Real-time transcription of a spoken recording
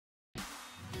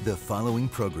The following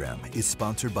program is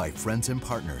sponsored by friends and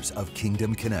partners of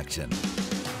Kingdom Connection.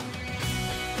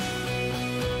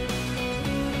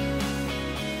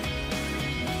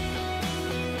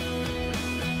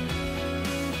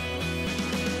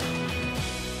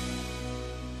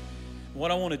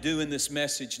 What I want to do in this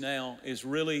message now is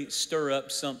really stir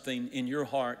up something in your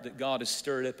heart that God has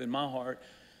stirred up in my heart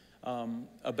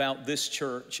about this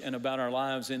church and about our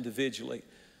lives individually.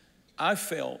 I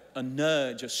felt a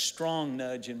nudge, a strong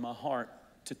nudge in my heart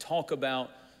to talk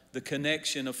about the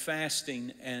connection of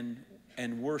fasting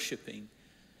and worshiping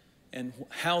and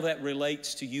how that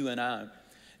relates to you and I.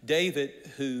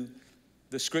 David, who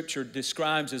the scripture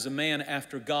describes as a man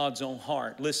after God's own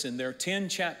heart. Listen, there are 10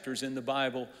 chapters in the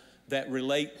Bible that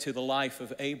relate to the life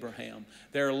of Abraham.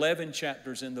 There are 11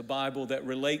 chapters in the Bible that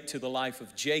relate to the life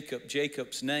of Jacob.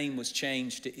 Jacob's name was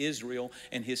changed to Israel,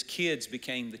 and his kids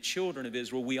became the children of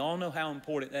Israel. We all know how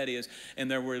important that is.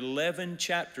 And there were 11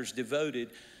 chapters devoted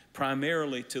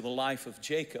primarily to the life of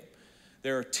Jacob.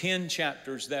 There are 10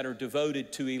 chapters that are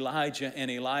devoted to Elijah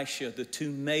and Elisha, the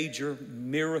two major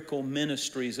miracle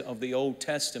ministries of the Old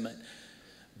Testament.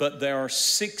 But there are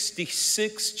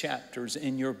 66 chapters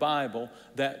in your Bible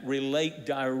that relate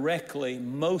directly,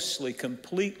 mostly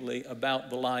completely about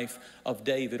the life of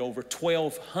David. Over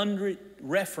 1,200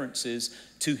 references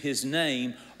to his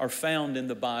name are found in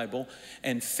the Bible,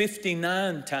 and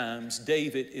 59 times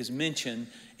David is mentioned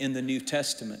in the New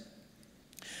Testament.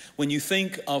 When you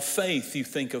think of faith, you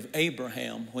think of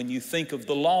Abraham. When you think of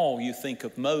the law, you think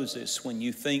of Moses. When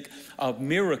you think of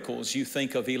miracles, you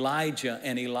think of Elijah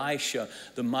and Elisha,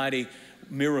 the mighty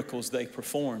miracles they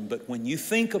performed. But when you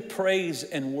think of praise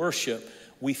and worship,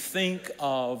 we think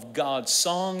of God's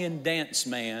song and dance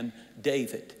man,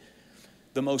 David.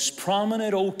 The most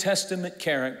prominent Old Testament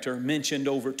character mentioned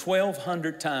over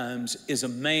 1,200 times is a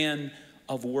man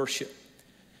of worship.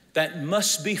 That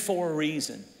must be for a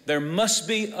reason. There must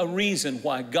be a reason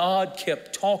why God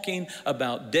kept talking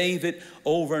about David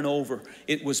over and over.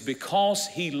 It was because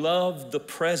he loved the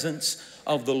presence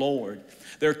of the Lord.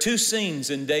 There are two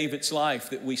scenes in David's life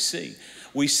that we see.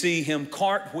 We see him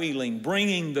cartwheeling,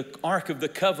 bringing the Ark of the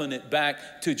Covenant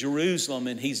back to Jerusalem,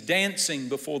 and he's dancing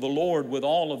before the Lord with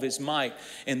all of his might.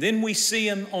 And then we see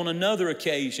him on another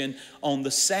occasion, on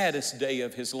the saddest day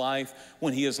of his life,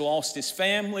 when he has lost his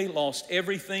family, lost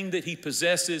everything that he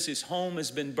possesses. His home has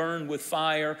been burned with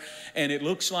fire, and it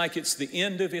looks like it's the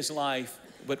end of his life.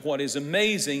 But what is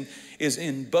amazing is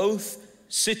in both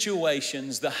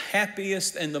situations, the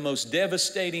happiest and the most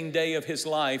devastating day of his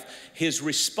life, his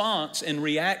response and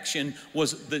reaction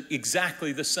was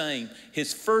exactly the same.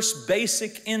 His first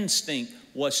basic instinct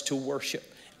was to worship.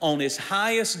 On his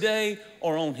highest day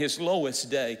or on his lowest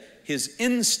day, his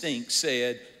instinct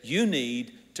said, you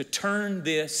need to turn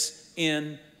this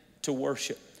into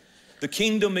worship. The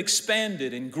kingdom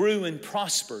expanded and grew and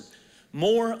prospered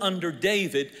more under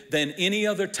David than any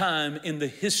other time in the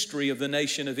history of the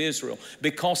nation of Israel,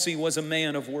 because he was a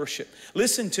man of worship.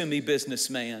 Listen to me,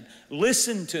 businessman.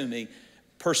 Listen to me,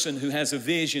 person who has a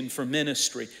vision for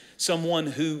ministry, someone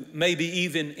who may be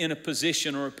even in a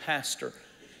position or a pastor.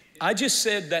 I just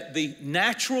said that the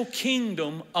natural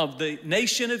kingdom of the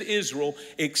nation of Israel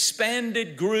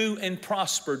expanded, grew, and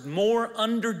prospered more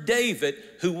under David,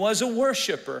 who was a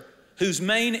worshiper, whose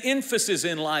main emphasis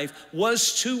in life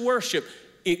was to worship.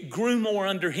 It grew more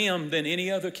under him than any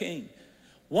other king.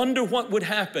 Wonder what would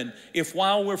happen if,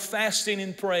 while we're fasting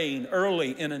and praying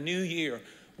early in a new year,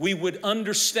 we would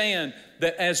understand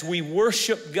that as we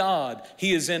worship God,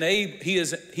 He is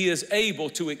able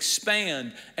to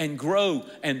expand and grow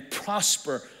and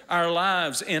prosper our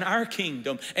lives in our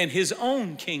kingdom and His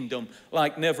own kingdom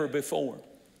like never before.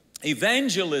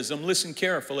 Evangelism, listen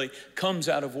carefully, comes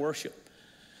out of worship.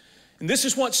 And this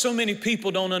is what so many people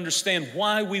don't understand,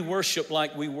 why we worship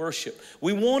like we worship.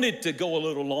 We wanted to go a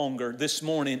little longer this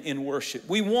morning in worship.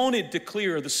 We wanted to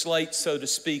clear the slate, so to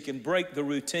speak, and break the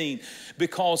routine,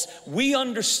 because we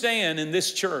understand in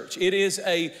this church, it is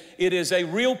a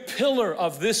real pillar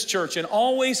of this church and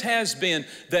always has been,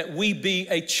 that we be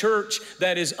a church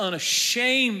that is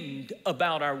unashamed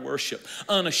about our worship,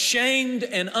 unashamed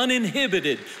and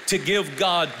uninhibited to give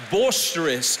God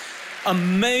boisterous,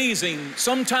 amazing,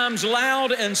 sometimes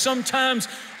loud and sometimes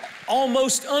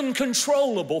almost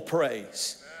uncontrollable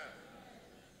praise.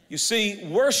 You see,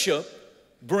 worship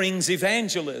brings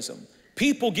evangelism.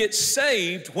 People get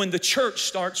saved when the church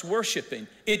starts worshiping.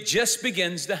 It just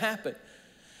begins to happen.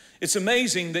 It's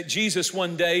amazing that Jesus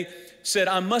one day said,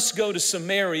 I must go to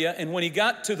Samaria. And when he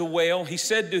got to the well, he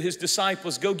said to his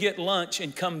disciples, go get lunch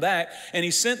and come back. And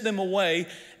he sent them away.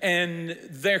 And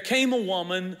there came a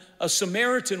woman, a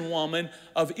Samaritan woman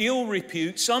of ill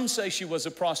repute. Some say she was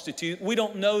a prostitute. We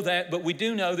don't know that, but we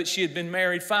do know that she had been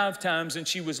married 5 times and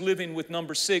she was living with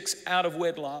number 6 out of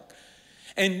wedlock.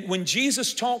 And when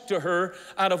Jesus talked to her,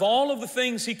 out of all of the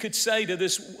things he could say to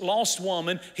this lost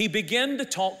woman, he began to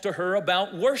talk to her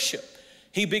about worship.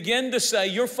 He began to say,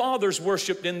 your fathers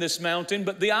worshiped in this mountain,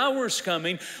 but the hour is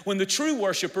coming when the true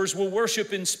worshipers will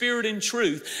worship in spirit and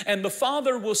truth, and the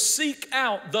Father will seek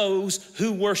out those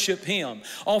who worship Him.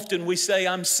 Often we say,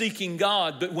 I'm seeking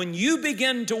God, but when you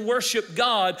begin to worship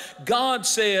God, God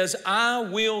says, I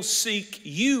will seek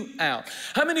you out.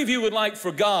 How many of you would like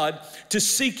for God to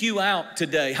seek you out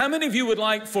today? How many of you would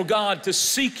like for God to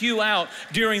seek you out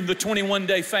during the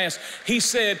 21-day fast? He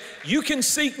said, you can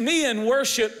seek me and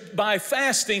worship by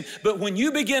fasting, but when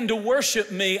you begin to worship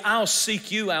me, I'll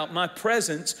seek you out. My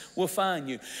presence will find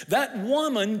you. That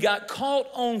woman got caught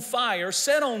on fire,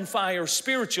 set on fire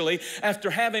spiritually after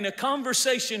having a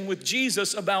conversation with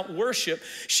Jesus about worship.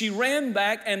 She ran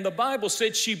back, and the Bible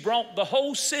said she brought the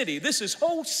whole city. This is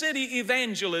whole city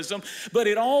evangelism, but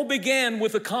it all began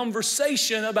with a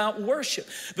conversation about worship.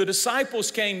 The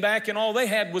disciples came back and all they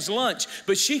had was lunch,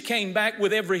 but she came back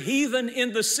with every heathen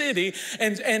in the city,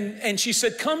 and she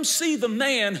said, come see the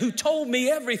man who told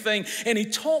me everything, and he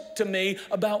talked to me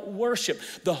about worship.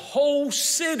 The whole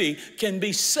city can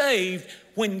be saved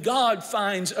when God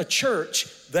finds a church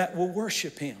that will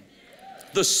worship Him.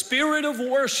 The spirit of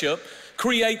worship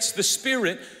creates the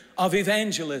spirit of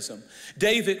evangelism.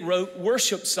 David wrote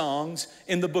worship songs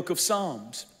in the book of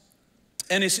Psalms.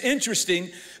 And it's interesting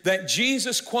that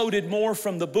Jesus quoted more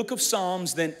from the book of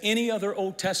Psalms than any other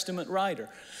Old Testament writer.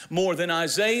 More than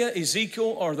Isaiah,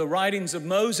 Ezekiel, or the writings of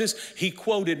Moses, he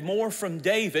quoted more from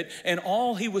David, and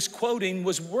all he was quoting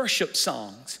was worship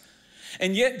songs.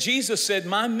 And yet Jesus said,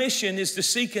 my mission is to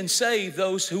seek and save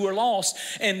those who are lost.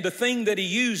 And the thing that he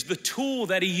used, the tool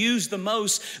that he used the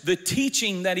most, the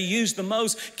teaching that he used the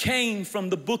most came from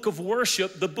the book of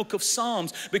worship, the book of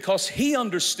Psalms, because he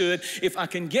understood if I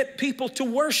can get people to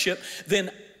worship, then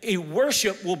a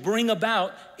worship will bring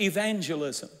about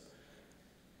evangelism.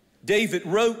 David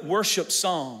wrote worship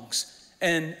songs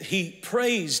and he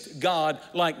praised God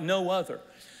like no other.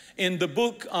 In the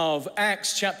book of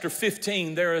Acts chapter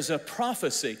 15, there is a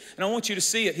prophecy, and I want you to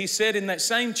see it. He said in that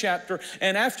same chapter,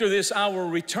 and after this I will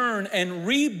return and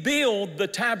rebuild the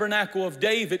tabernacle of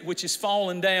David, which is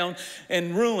fallen down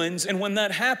and ruins. And when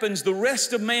that happens, the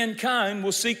rest of mankind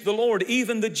will seek the Lord,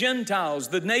 even the Gentiles,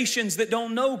 the nations that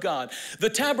don't know God.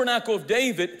 The tabernacle of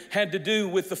David had to do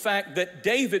with the fact that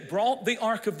David brought the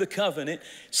Ark of the Covenant,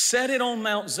 set it on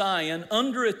Mount Zion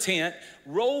under a tent,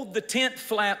 rolled the tent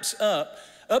flaps up.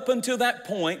 Up until that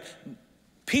point,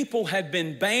 people had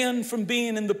been banned from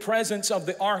being in the presence of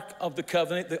the Ark of the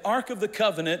Covenant. The Ark of the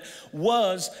Covenant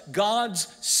was God's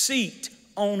seat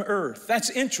on earth. That's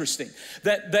interesting.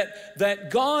 That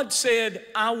God said,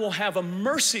 I will have a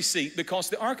mercy seat, because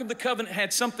the Ark of the Covenant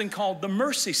had something called the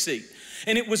mercy seat.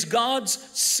 And it was God's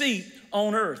seat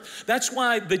on earth. That's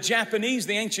why the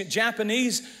ancient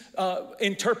Japanese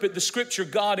interpret the scripture,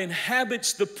 God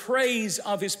inhabits the praise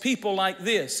of His people like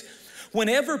this.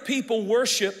 Whenever people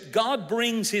worship, God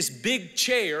brings His big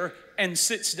chair and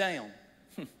sits down.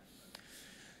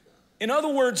 In other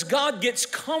words, God gets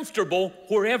comfortable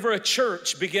wherever a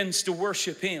church begins to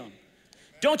worship Him.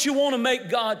 Don't you want to make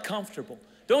God comfortable?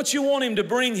 Don't you want Him to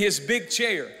bring His big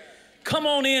chair? Come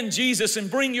on in, Jesus, and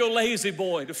bring your lazy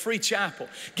boy to Free Chapel.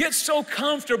 Get so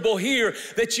comfortable here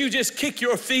that you just kick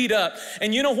your feet up.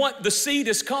 And you know what the seat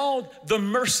is called? The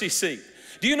mercy seat.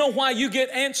 Do you know why you get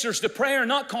answers to prayer?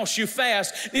 Not because you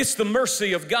fast, it's the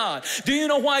mercy of God. Do you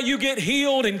know why you get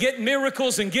healed and get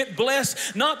miracles and get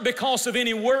blessed? Not because of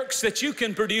any works that you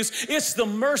can produce, it's the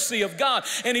mercy of God.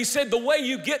 And He said, the way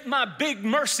you get my big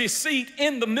mercy seat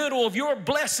in the middle of your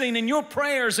blessing and your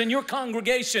prayers and your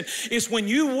congregation is when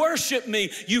you worship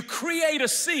me, you create a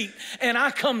seat and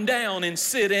I come down and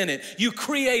sit in it. You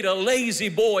create a lazy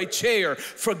boy chair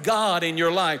for God in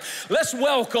your life. Let's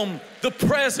welcome the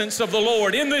presence of the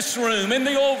Lord in this room, in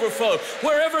the overflow,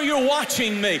 wherever you're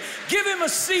watching me. Give Him a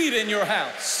seat in your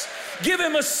house. Give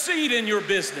Him a seat in your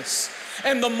business.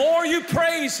 And the more you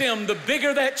praise Him, the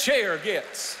bigger that chair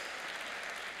gets.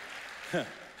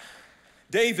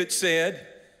 David said,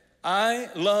 I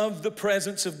love the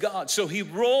presence of God. So he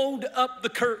rolled up the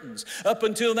curtains. Up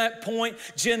until that point,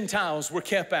 Gentiles were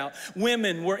kept out.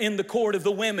 Women were in the court of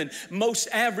the women. Most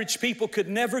average people could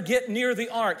never get near the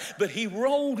ark, but he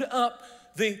rolled up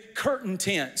the curtain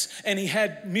tents, and he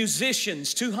had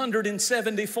musicians,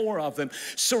 274 of them,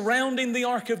 surrounding the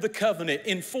Ark of the Covenant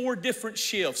in 4 different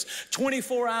shifts,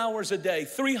 24 hours a day,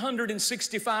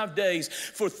 365 days.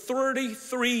 For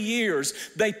 33 years,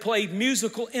 they played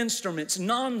musical instruments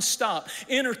nonstop,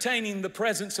 entertaining the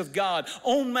presence of God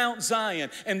on Mount Zion,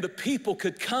 and the people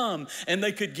could come and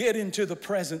they could get into the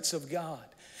presence of God.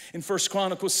 In 1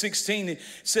 Chronicles 16, it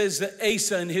says that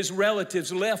Asa and his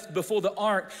relatives left before the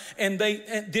ark, and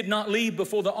they did not leave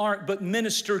before the ark, but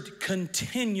ministered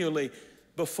continually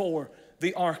before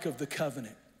the Ark of the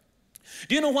Covenant.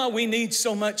 Do you know why we need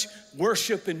so much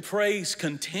worship and praise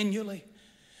continually?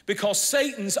 Because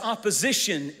Satan's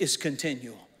opposition is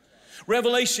continual.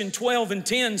 Revelation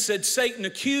 12:10 said Satan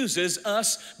accuses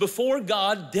us before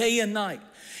God day and night.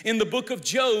 In the book of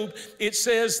Job, it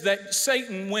says that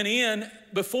Satan went in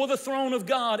before the throne of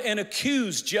God and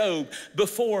accused Job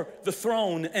before the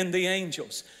throne and the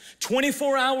angels.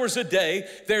 24 hours a day,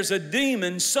 there's a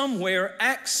demon somewhere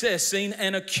accessing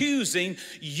and accusing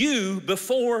you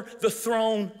before the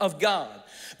throne of God.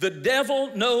 The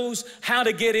devil knows how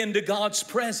to get into God's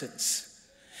presence.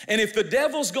 And if the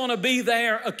devil's gonna be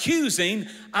there accusing,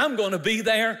 I'm gonna be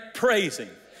there praising.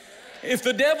 If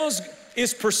the devil's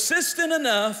is persistent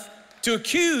enough to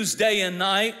accuse day and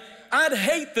night, I'd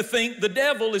hate to think the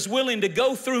devil is willing to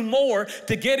go through more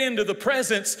to get into the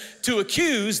presence to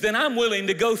accuse than I'm willing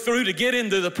to go through to get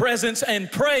into the presence and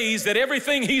praise that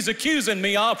everything he's accusing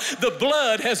me of, the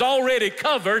blood has already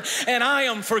covered, and I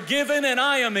am forgiven, and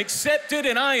I am accepted,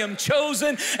 and I am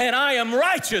chosen, and I am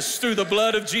righteous through the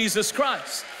blood of Jesus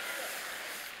Christ.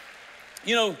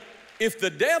 You know, if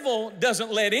the devil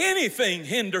doesn't let anything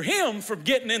hinder him from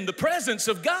getting in the presence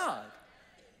of God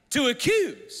to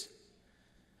accuse.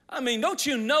 I mean, don't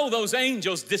you know those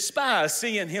angels despise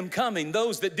seeing him coming,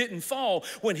 those that didn't fall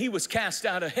when he was cast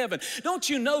out of heaven? Don't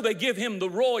you know they give him the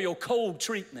royal cold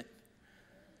treatment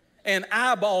and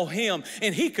eyeball him,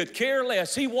 and he could care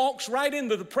less. He walks right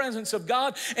into the presence of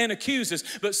God and accuses.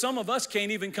 But some of us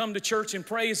can't even come to church and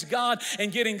praise God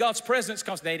and get in God's presence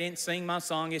because they didn't sing my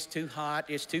song. It's too hot.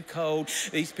 It's too cold.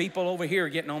 These people over here are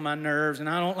getting on my nerves, and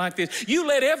I don't like this. You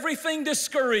let everything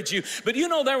discourage you. But you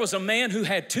know, there was a man who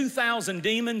had 2,000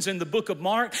 demons in the book of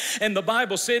Mark, and the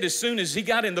Bible said as soon as he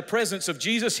got in the presence of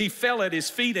Jesus, he fell at his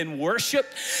feet and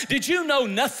worshiped. Did you know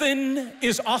nothing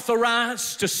is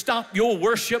authorized to stop your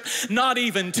worship? Not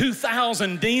even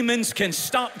 2,000 demons can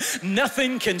stop.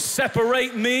 Nothing can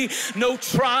separate me. No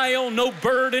trial, no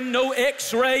burden, no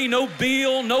x-ray, no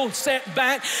bill, no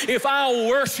setback. If I'll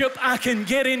worship, I can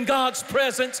get in God's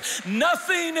presence.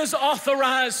 Nothing is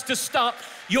authorized to stop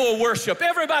your worship.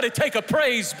 Everybody take a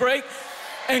praise break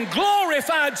and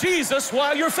glorify Jesus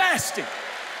while you're fasting.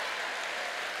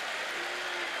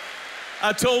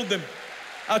 I told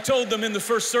them in the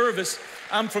first service,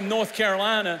 I'm from North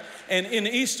Carolina, and in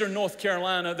eastern North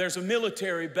Carolina, there's a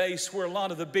military base where a lot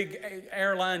of the big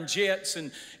airline jets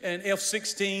and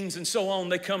F-16s and so on,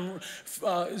 they come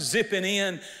zipping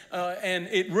in, and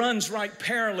it runs right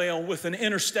parallel with an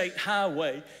interstate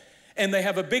highway. And they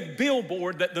have a big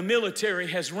billboard that the military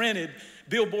has rented,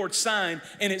 billboard sign,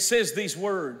 and it says these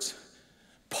words: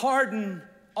 "Pardon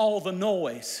all the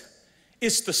noise.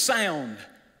 It's the sound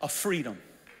of freedom."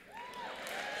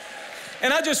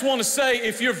 And I just want to say,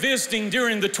 if you're visiting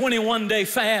during the 21-day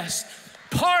fast,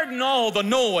 pardon all the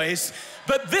noise,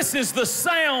 but this is the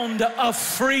sound of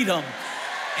freedom.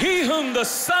 He whom the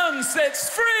Son sets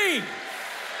free.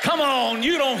 Come on,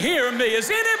 you don't hear me. Is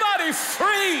anybody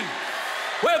free?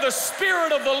 Where the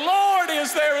Spirit of the Lord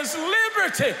is, there is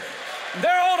liberty.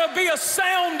 There ought to be a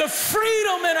sound of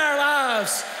freedom in our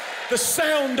lives. The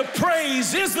sound of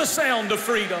praise is the sound of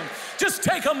freedom. Just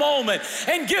take a moment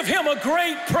and give Him a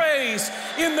great praise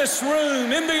in this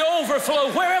room, in the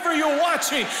overflow, wherever you're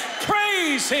watching.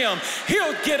 Praise Him.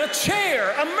 He'll get a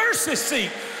chair, a mercy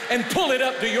seat, and pull it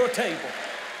up to your table.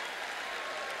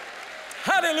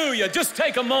 Hallelujah. Just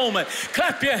take a moment.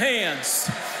 Clap your hands.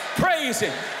 Praise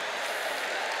Him.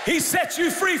 He set you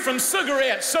free from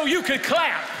cigarettes so you could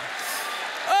clap.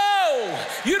 Oh,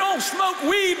 you don't smoke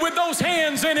weed with those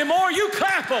hands anymore. You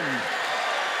clap them.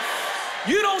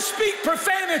 You don't speak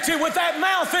profanity with that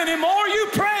mouth anymore. You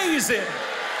praise Him.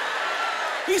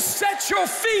 He sets your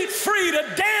feet free to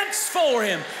dance for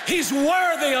Him. He's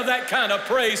worthy of that kind of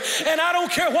praise. And I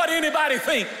don't care what anybody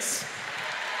thinks.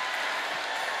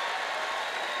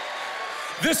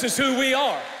 This is who we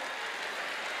are.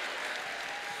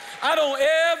 I don't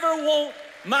ever want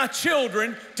my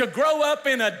children to grow up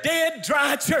in a dead,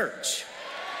 dry church.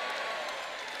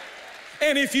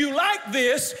 And if you like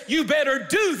this, you better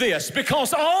do this,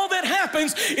 because all that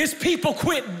happens is people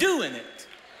quit doing it.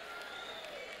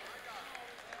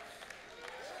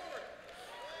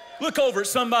 Look over at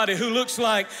somebody who looks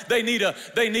like they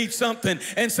need something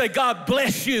and say, God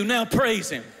bless you. Now praise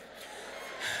him.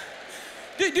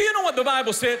 Do you know what the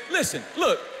Bible said? Listen,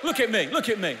 look at me.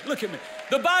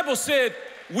 The Bible said,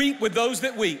 weep with those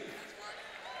that weep.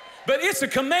 But it's a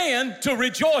command to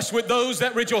rejoice with those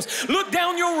that rejoice. Look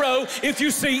down your row. If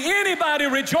you see anybody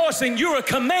rejoicing, you are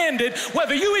commanded,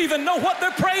 whether you even know what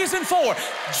they're praising for,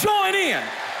 join in.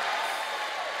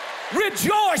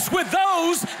 Rejoice with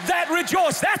those that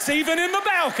rejoice. That's even in the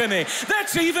balcony.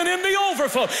 That's even in the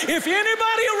overflow. If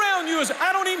anybody around you is,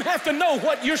 I don't even have to know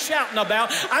what you're shouting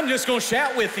about. I'm just going to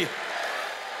shout with you.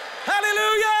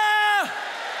 Hallelujah!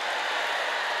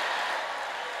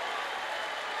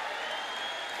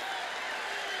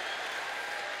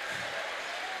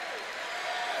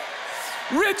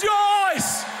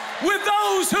 Rejoice with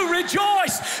those who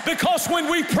rejoice, because when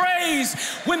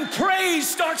praise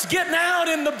starts getting out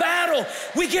in the battle,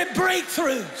 we get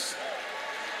breakthroughs.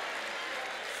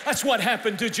 That's what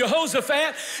happened to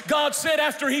Jehoshaphat. God said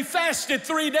after he fasted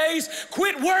 3 days,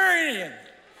 quit worrying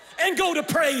and go to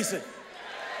praising.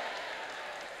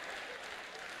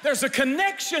 There's a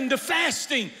connection to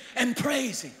fasting and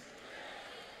praising.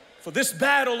 For this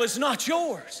battle is not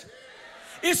yours.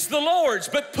 It's the Lord's,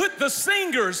 but put the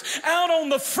singers out on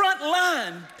the front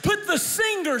line. Put the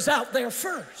singers out there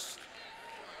first.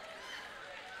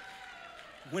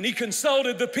 When he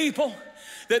consulted the people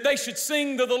that they should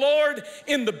sing to the Lord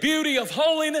in the beauty of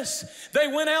holiness, they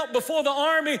went out before the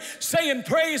army saying,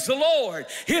 praise the Lord,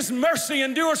 his mercy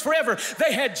endures forever.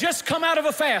 They had just come out of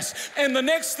a fast. And the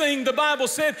next thing the Bible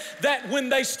said, that when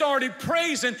they started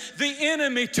praising, the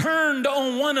enemy turned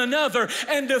on one another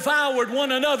and devoured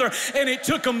one another. And it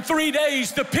took them 3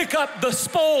 days to pick up the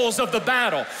spoils of the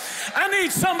battle. I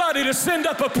need somebody to send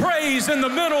up a praise in the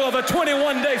middle of a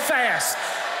 21-day fast.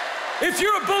 If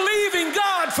you're believing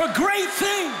God for great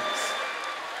things.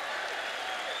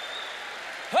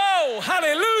 Oh,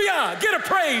 hallelujah. Get a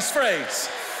praise phrase.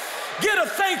 Get a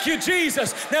thank you,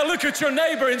 Jesus. Now look at your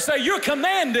neighbor and say, you're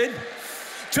commanded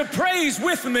to praise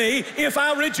with me if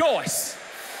I rejoice.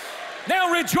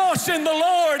 Now rejoice in the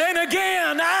Lord. And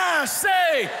again, I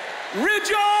say,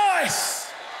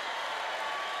 rejoice.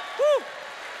 Woo.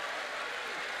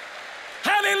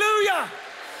 Hallelujah.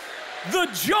 The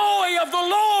joy of the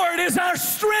Lord is our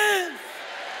strength.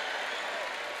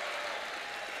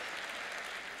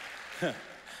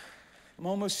 I'm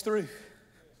almost through.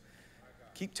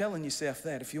 Keep telling yourself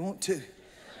that if you want to.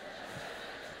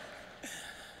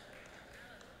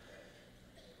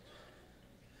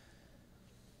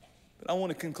 But I want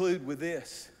to conclude with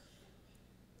this.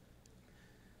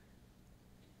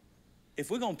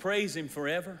 If we're going to praise him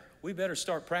forever, we better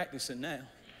start practicing now.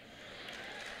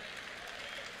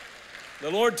 The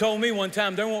Lord told me one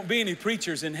time there won't be any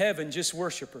preachers in heaven, just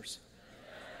worshipers.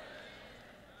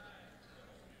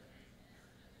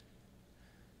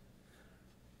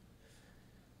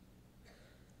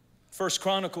 First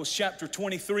Chronicles chapter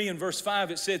 23 and verse 5,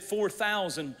 it said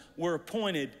 4,000 were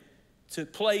appointed to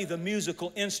play the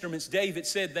musical instruments David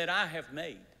said that I have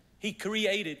made. He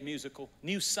created musical,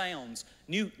 new sounds,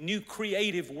 new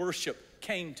creative worship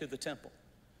came to the temple.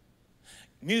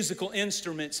 Musical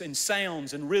instruments and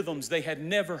sounds and rhythms they had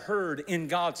never heard in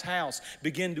God's house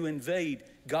began to invade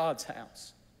God's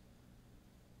house.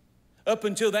 Up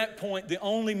until that point, the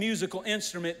only musical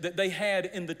instrument that they had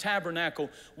in the tabernacle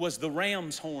was the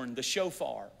ram's horn, the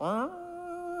shofar.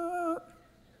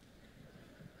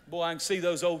 Boy, I can see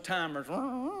those old timers.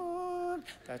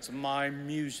 That's my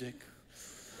music.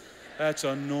 That's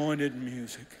anointed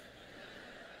music.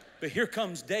 But here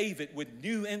comes David with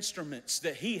new instruments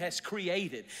that he has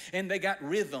created. And they got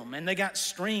rhythm, and they got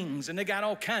strings, and they got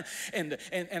all kinds. And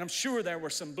I'm sure there were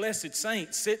some blessed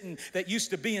saints sitting that used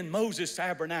to be in Moses'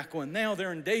 tabernacle, and now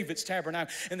they're in David's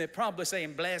tabernacle. And they're probably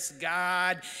saying, bless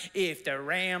God, if the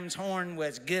ram's horn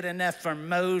was good enough for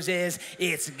Moses,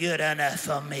 it's good enough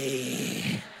for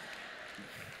me.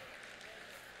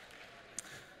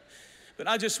 But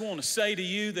I just want to say to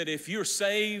you that if you're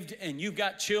saved and you've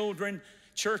got children,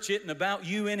 church isn't about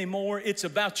you anymore. It's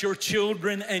about your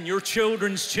children and your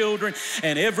children's children.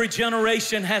 And every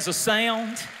generation has a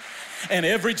sound. And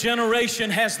every generation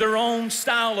has their own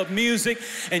style of music.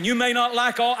 And you may not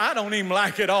like all, I don't even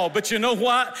like it all. But you know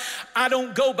what? I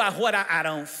don't go by what I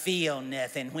don't feel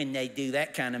nothing when they do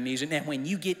that kind of music. Now, when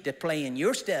you get to playing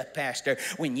your stuff, Pastor,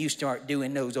 when you start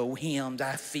doing those old hymns,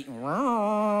 I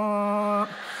feel,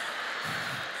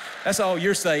 that's all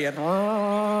you're saying.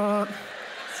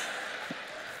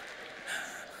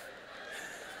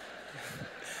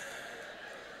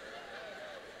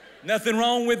 Nothing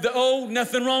wrong with the old,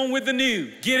 nothing wrong with the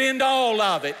new. Get into all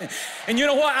of it. And you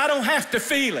know what? I don't have to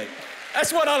feel it.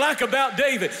 That's what I like about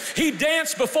David. He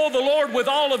danced before the Lord with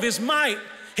all of his might.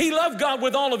 He loved God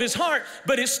with all of his heart,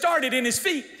 but it started in his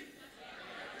feet.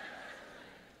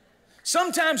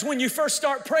 Sometimes when you first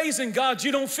start praising God,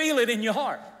 you don't feel it in your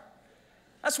heart.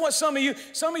 That's what some of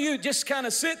you just kind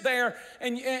of sit there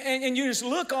and you just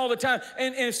look all the time.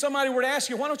 And if somebody were to ask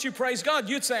you, why don't you praise God?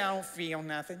 You'd say, I don't feel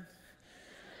nothing.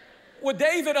 Well,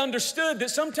 David understood that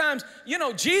sometimes,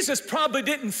 Jesus probably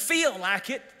didn't feel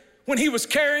like it when he was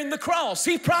carrying the cross.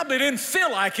 He probably didn't feel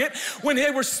like it when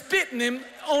they were spitting him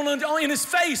in his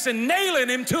face and nailing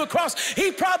him to a cross.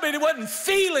 He probably wasn't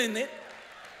feeling it.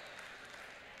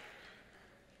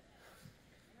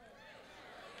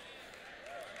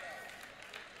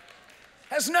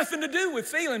 Has nothing to do with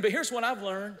feeling, but here's what I've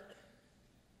learned.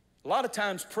 A lot of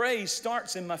times praise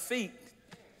starts in my feet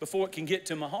before it can get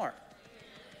to my heart.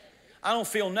 I don't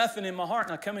feel nothing in my heart,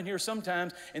 and I come in here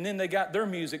sometimes, and then they got their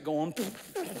music going,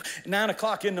 9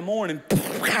 o'clock in the morning,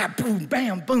 boom,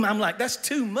 bam, boom. I'm like, that's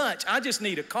too much. I just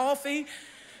need a coffee.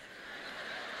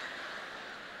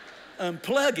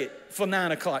 Unplug it for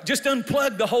 9 o'clock. Just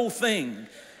unplug the whole thing.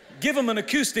 Give them an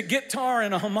acoustic guitar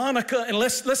and a harmonica, and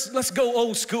let's go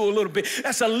old school a little bit.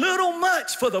 That's a little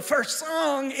much for the first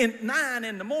song at 9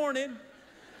 in the morning.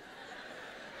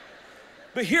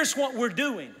 But here's what we're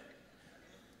doing.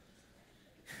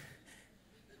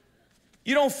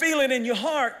 You don't feel it in your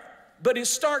heart, but it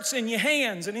starts in your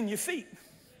hands and in your feet.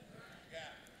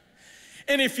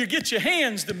 And if you get your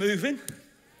hands to moving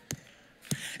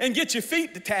and get your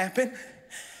feet to tapping,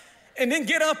 and then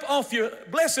get up off your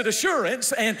blessed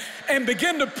assurance and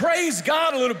begin to praise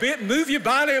God a little bit and move your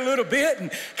body a little bit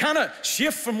and kind of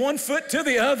shift from one foot to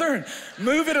the other and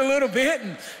move it a little bit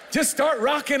and just start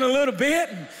rocking a little bit.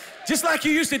 And just like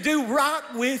you used to do, rock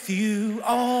with you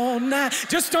all night.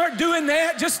 Just start doing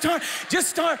that. Just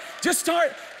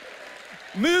start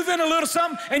moving a little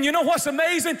something. And you know what's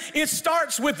amazing? It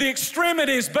starts with the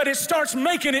extremities, but it starts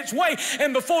making its way.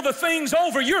 And before the thing's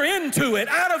over, you're into it.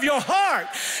 Out of your heart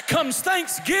comes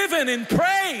thanksgiving and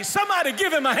praise. Somebody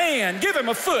give him a hand, give him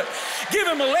a foot, give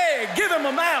him a leg, give him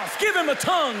a mouth, give him a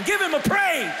tongue, give him a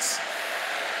praise.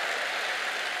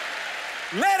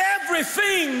 Let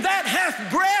everything that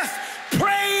hath breath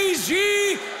praise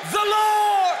ye the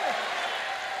Lord.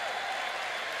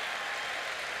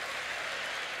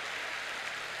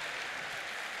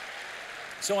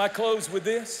 So I close with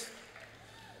this.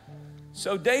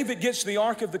 So David gets the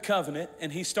Ark of the Covenant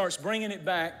and he starts bringing it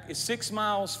back. It's 6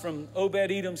 miles from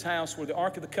Obed-Edom's house where the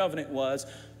Ark of the Covenant was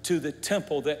to the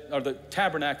temple or the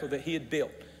tabernacle that he had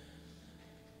built.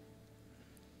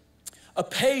 A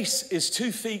pace is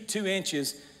 2 feet 2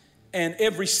 inches, and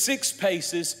every 6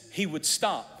 paces he would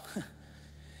stop.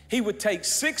 He would take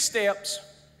 6 steps,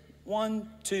 1,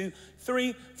 2,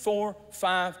 3, 4,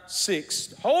 5,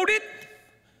 6. Hold it.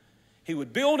 He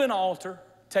would build an altar,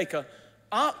 take an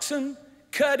oxen,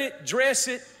 cut it, dress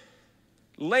it,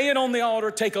 lay it on the altar,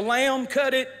 take a lamb,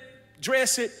 cut it,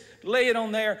 dress it, lay it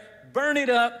on there, burn it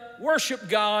up, worship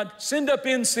God, send up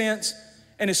incense,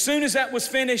 and as soon as that was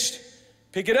finished,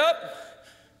 pick it up,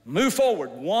 move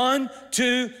forward. 1,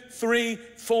 2, 3,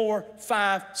 4,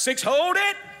 5, 6. Hold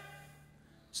it.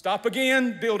 Stop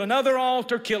again, build another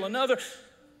altar, kill another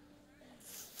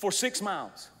for 6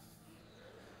 miles.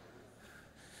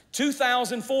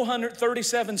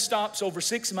 2,437 stops over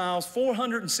 6 miles,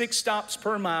 406 stops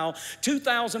per mile,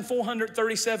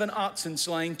 2,437 oxen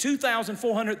slain,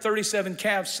 2,437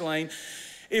 calves slain.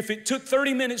 If it took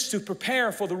 30 minutes to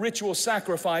prepare for the ritual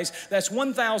sacrifice, that's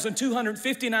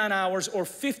 1,259 hours or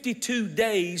 52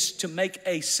 days to make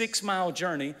a 6-mile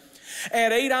journey.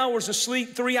 Add 8 hours of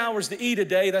sleep, 3 hours to eat a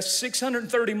day. That's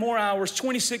 630 more hours,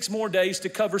 26 more days to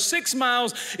cover 6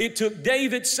 miles. It took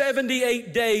David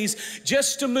 78 days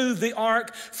just to move the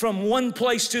ark from one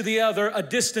place to the other, a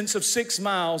distance of 6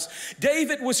 miles.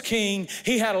 David was king.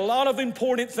 He had a lot of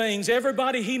important things,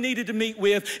 everybody he needed to meet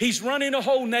with. He's running a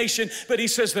whole nation, but he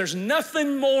says there's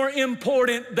nothing more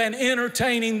important than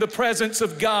entertaining the presence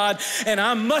of God, and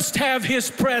I must have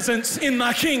his presence in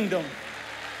my kingdom.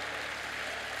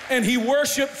 And he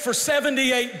worshiped for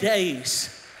 78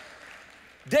 days.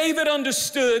 David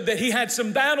understood that he had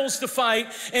some battles to fight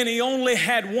and he only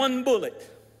had one bullet.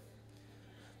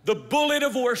 The bullet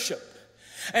of worship.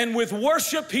 And with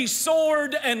worship he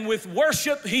soared, and with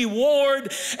worship he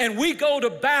warred. And we go to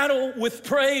battle with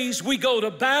praise. We go to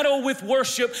battle with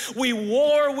worship. We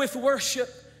war with worship.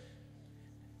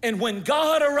 And when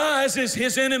God arises,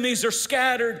 his enemies are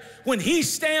scattered. When he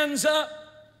stands up,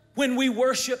 when we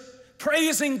worship,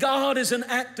 praising God is an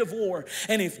act of war.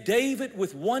 And if David,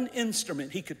 with one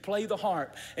instrument, he could play the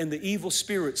harp, and the evil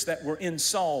spirits that were in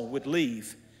Saul would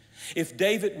leave. If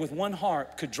David with one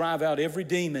harp could drive out every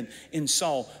demon in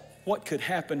Saul, what could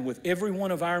happen with every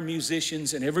one of our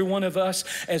musicians and every one of us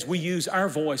as we use our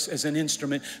voice as an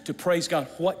instrument to praise God?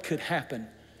 What could happen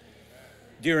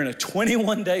during a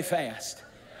 21-day fast?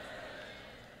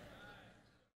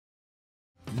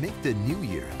 Make the new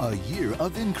year a year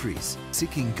of increase,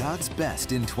 seeking God's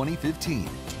best in 2015.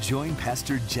 Join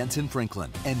Pastor Jentezen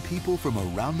Franklin and people from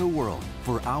around the world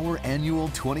for our annual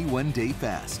 21-day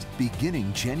fast,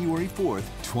 beginning January 4th,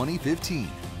 2015.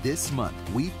 This month,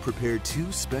 we've prepared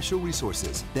 2 special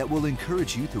resources that will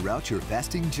encourage you throughout your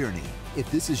fasting journey. If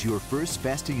this is your first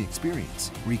fasting experience,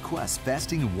 request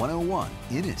Fasting 101.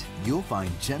 In it, you'll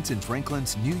find Jentezen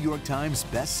Franklin's New York Times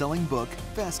best-selling book,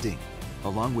 Fasting,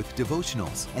 along with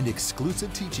devotionals and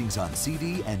exclusive teachings on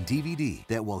CD and DVD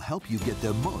that will help you get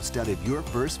the most out of your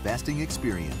first fasting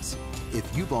experience.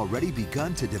 If you've already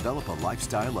begun to develop a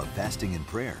lifestyle of fasting and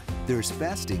prayer, there's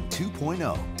Fasting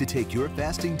 2.0 to take your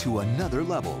fasting to another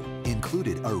level.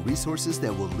 Included are resources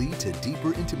that will lead to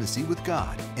deeper intimacy with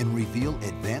God and reveal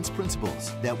advanced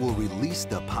principles that will release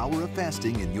the power of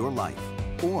fasting in your life.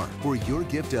 Or for your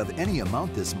gift of any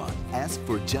amount this month, ask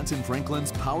for Jentezen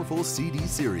Franklin's powerful CD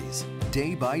series,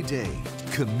 Day by Day.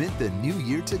 Commit the new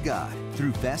year to God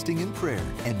through fasting and prayer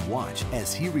and watch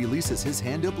as He releases His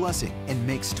hand of blessing and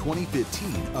makes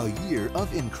 2015 a year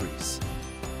of increase.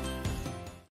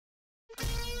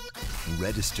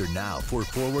 Register now for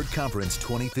Forward Conference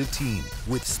 2015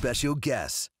 with special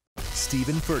guests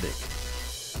Stephen Furtick,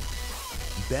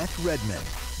 Beth Redman,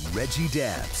 Reggie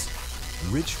Dabbs,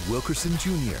 Rich Wilkerson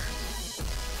Jr.,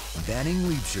 Banning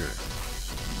Liebscher,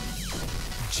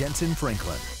 Jentezen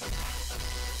Franklin,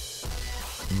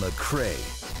 Lecrae,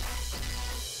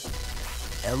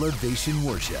 Elevation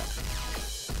Worship,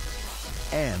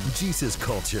 and Jesus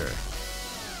Culture.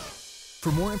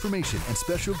 For more information and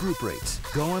special group rates,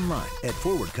 go online at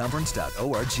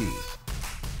forwardconference.org.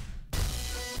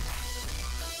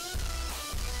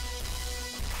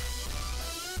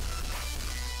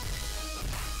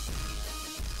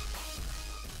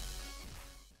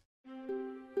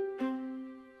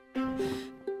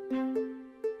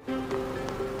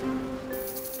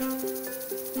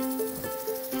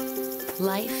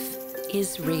 Life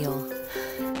is real,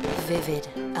 vivid,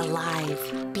 alive,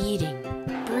 beating,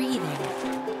 breathing.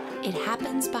 It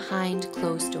happens behind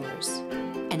closed doors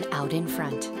and out in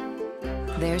front.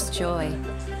 There's joy,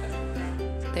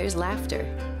 there's laughter,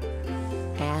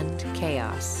 and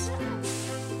chaos.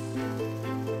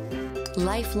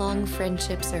 Lifelong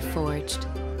friendships are forged,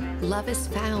 love is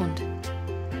found,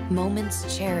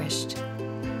 moments cherished,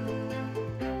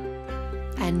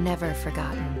 and never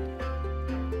forgotten.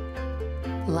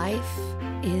 Life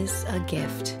is a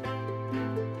gift,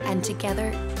 and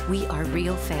together we are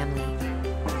real family,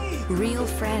 real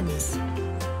friends,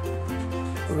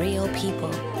 real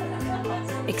people,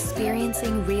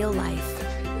 experiencing real life.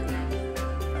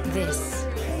 This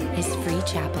is Free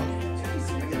Chapel.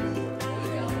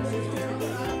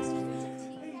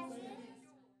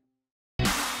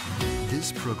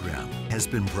 This program has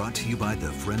been brought to you by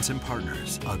the friends and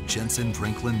partners of Jentezen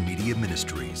Franklin Media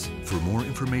Ministries. For more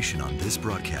information on this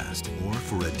broadcast or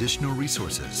for additional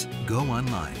resources, go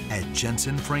online at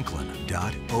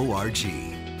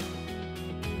jentezenfranklin.org.